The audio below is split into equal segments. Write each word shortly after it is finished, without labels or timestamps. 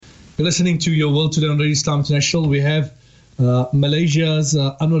You're listening to Your World Today on Radio Islam International. We have Malaysia's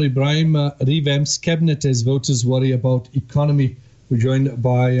Anwar Ibrahim revamps cabinet as voters worry about economy. We're joined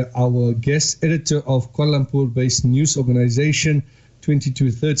by our guest editor of Kuala Lumpur-based news organization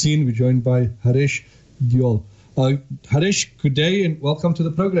 2213. We're joined by Harish Diol. Harish, good day and welcome to the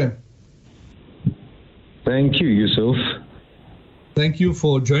program. Thank you, Yusuf. Thank you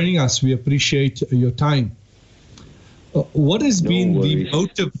for joining us. We appreciate your time. What has been the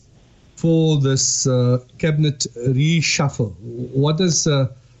motive for this cabinet reshuffle? What does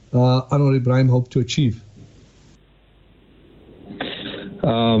Anwar Ibrahim hope to achieve?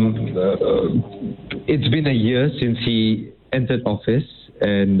 It's been a year since he entered office,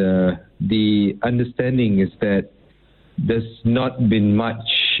 and the understanding is that there's not been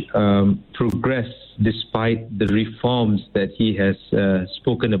much progress despite the reforms that he has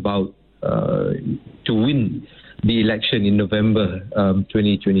spoken about to win the election in November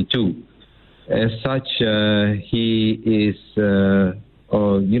 2022. As such, he is,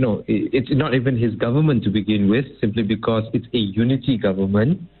 it's not even his government to begin with, simply because it's a unity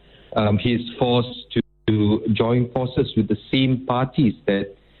government. He is forced to join forces with the same parties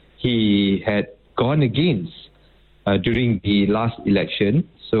that he had gone against during the last election.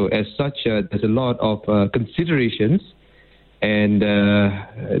 So as such, there's a lot of considerations, and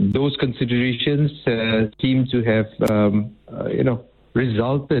those considerations seem to have,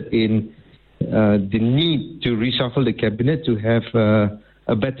 resulted in the need to reshuffle the cabinet to have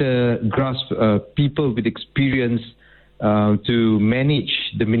a better grasp of people with experience to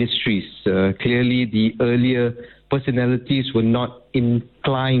manage the ministries. Clearly, the earlier personalities were not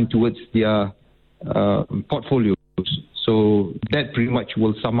inclined towards their portfolios. So that pretty much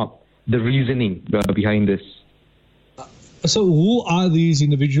will sum up the reasoning behind this. So who are these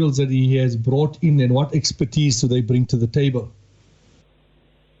individuals that he has brought in, and what expertise do they bring to the table?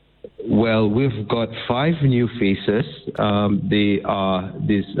 Well, we've got 5 new faces. They are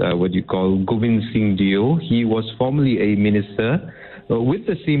this, Govind Singh Dio. He was formerly a minister with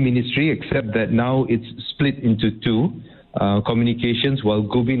the same ministry, except that now it's split into 2 communications, while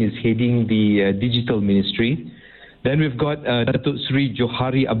Govind is heading the digital ministry. Then we've got Datuk Sri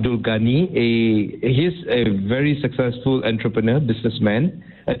Johari Abdul Ghani. He's a very successful entrepreneur, businessman,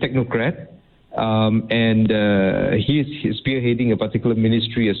 a technocrat. And he is spearheading a particular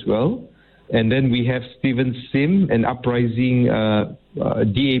ministry as well. And then we have Stephen Sim, an uprising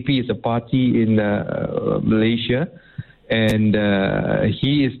DAP is a party in Malaysia, and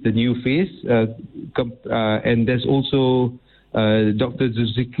he is the new face. And there's also Dr.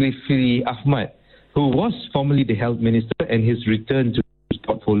 Zulkifli Ahmad, who was formerly the health minister, and his return to his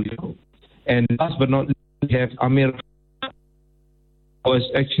portfolio. And last but not least, we have Amir, was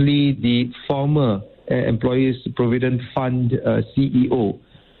actually the former Employees Provident Fund CEO,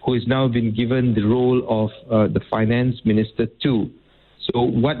 who has now been given the role of the finance minister too. So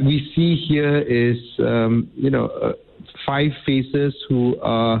what we see here is, 5 faces who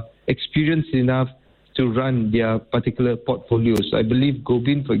are experienced enough to run their particular portfolios. I believe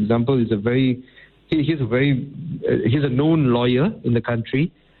Govind, for example, is he's a known lawyer in the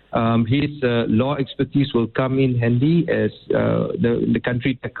country. His law expertise will come in handy as the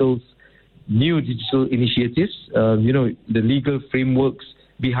country tackles new digital initiatives, the legal frameworks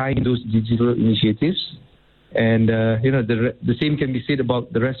behind those digital initiatives. And, the same can be said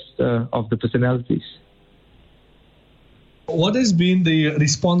about the rest of the personalities. What has been the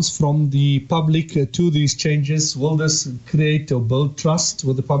response from the public to these changes? Will this create or build trust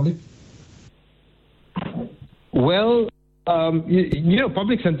with the public? Well,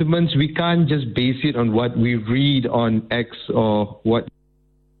 public sentiments, we can't just base it on what we read on X or what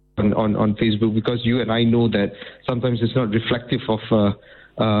on Facebook, because you and I know that sometimes it's not reflective of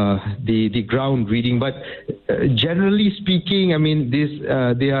the ground reading. But generally speaking, I mean,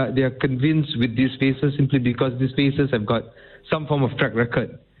 they are convinced with these faces simply because these faces have got some form of track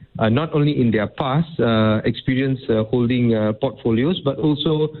record, not only in their past experience holding portfolios, but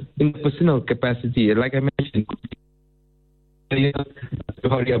also in personal capacity. Like I mentioned,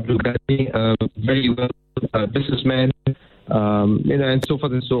 Johari Abdul Ghani, very well businessman, and so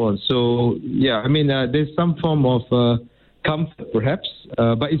forth and so on. So, yeah, I mean, there's some form of comfort, perhaps,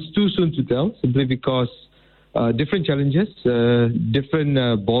 but it's too soon to tell, simply because different challenges,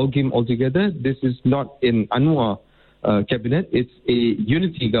 different ball game altogether. This is not an Anwar cabinet; it's a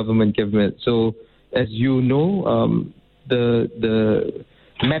unity government cabinet. So, as you know, the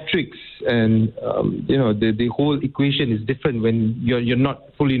metrics and the whole equation is different when you're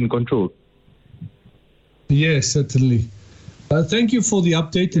not fully in control. Yes, certainly. Thank you for the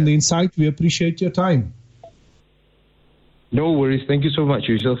update and the insight. We appreciate your time. No worries. Thank you so much,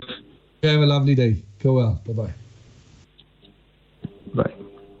 Yusuf. Have a lovely day. Go well. Bye-bye. Bye.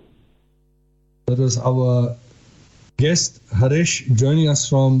 That was our guest, Harish, joining us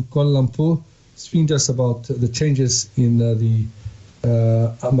from Kuala Lumpur, speaking to us about the changes in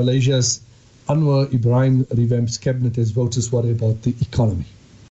Malaysia's Anwar Ibrahim revamps cabinet as voters worry about the economy.